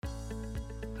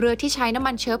เรือที่ใช้น้ำ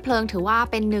มันเชื้อเพลิงถือว่า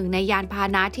เป็นหนึ่งในยานพาห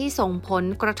นะที่ส่งผล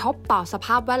กระทบต่อสภ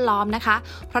าพแวดล้อมนะคะ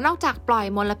เพราะนอกจากปล่อย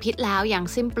มลพิษแล้วยัง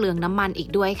สิ้นเปลืองน้ำมันอีก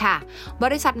ด้วยค่ะบ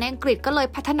ริษัทในอังกฤษก็เลย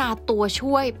พัฒนาตัว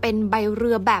ช่วยเป็นใบเรื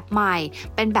อแบบใหม่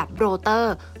เป็นแบบโรเตอ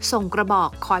ร์ส่งกระบอก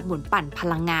คอยหมุนปั่นพ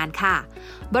ลังงานค่ะ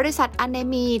บริษัทอเน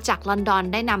มีจากลอนดอน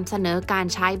ได้นำเสนอการ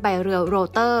ใช้ใบเรือโร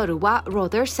เตอร์หรือว่า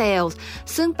rotor sails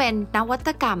ซึ่งเป็นนวัต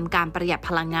กรรมการประหยัด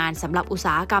พลังงานสำหรับอุตส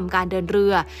าหกรรมการเดินเรื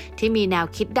อที่มีแนว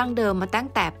คิดดั้งเดิมมาตั้ง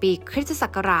แต่ปีคริสตศั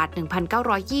กราช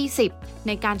 1920 ใ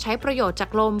นการใช้ประโยชน์จา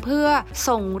กลมเพื่อ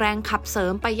ส่งแรงขับเสริ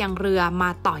มไปยังเรือมา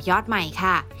ต่อยอดใหม่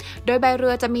ค่ะโดยใบเรื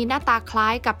อจะมีหน้าตาคล้า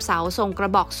ยกับเสาส่งกร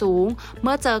ะบอกสูงเ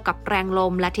มื่อเจอกับแรงล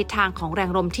มและทิศทางของแรง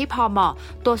ลมที่พอเหมาะ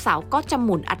ตัวเสาก็จะห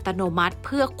มุนอัตโนมัติเ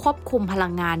พื่อควบคุมพลั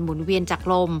งงานหมุนเวียนจาก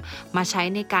ลมมาใช้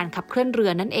ในการขับเคลื่อนเรื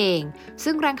อนั่นเอง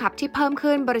ซึ่งแรงขับที่เพิ่ม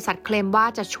ขึ้นบริษัทเคลมว่า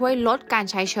จะช่วยลดการ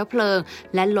ใช้เชื้อเพลิง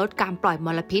และลดการปล่อยม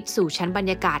ลพิษสู่ชั้นบรร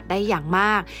ยากาศได้อย่างม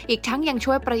ากอีกทั้งยัง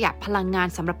ช่วยประหยัดพลังงาน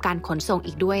สำหรับการขนส่ง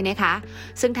อีกด้วยนะคะ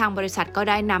ซึ่งทางบริษัทก็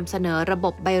ได้นำเสนอระบ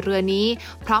บใบเรือนี้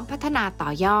พร้อมพัฒนาต่อ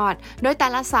ยอดโดยแต่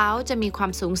ละเสาจะมีควา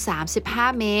มสูง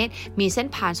35เมตรมีเส้น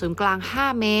ผ่านศูนย์กลาง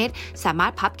5เมตรสามาร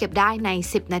ถพับเก็บได้ใน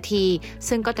10นาที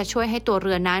ซึ่งก็จะช่วยให้ตัวเ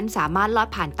รือนั้นสามารถลอด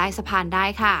ผ่านใต้สะพานได้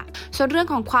ค่ะส่วนเรื่อง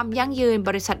ของความยั่งยืนบ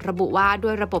ริษัทระบุว่าด้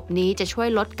วยระบบนี้จะช่วย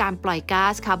ลดการปล่อยก๊า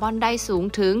ซคาร์บอนได้สูง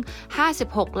ถึง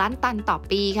56ล้านตันต่อ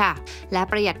ปีค่ะและ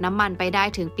ประหยัดน้ำมันไปได้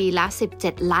ถึงปีละ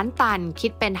17ล้านตันคิ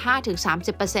ดเป็น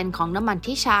 5-30% ของน้ำมัน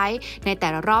ที่ใช้ในแต่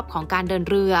ละรอบของการเดิน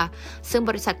เรือซึ่ง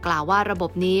บริษัทกล่าวว่าระบ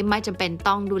บนี้ไม่จำเป็น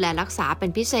ต้องดูแลรักษาเป็น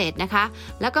พิเศษนะคะ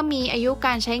แล้วก็มีอายุก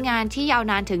ารใช้งานที่ยาว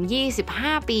นานถึง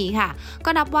25ปีค่ะก็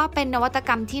นับว่าเป็นนวัตก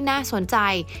รรมที่น่าสนใจ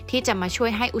ที่จะมาช่วย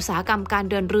ให้อุตสาหกรรมการ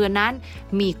เดินเรือนั้น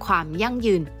มีความยั่ง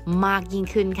ยืนมากยิ่ง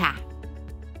ขึ้นค่ะ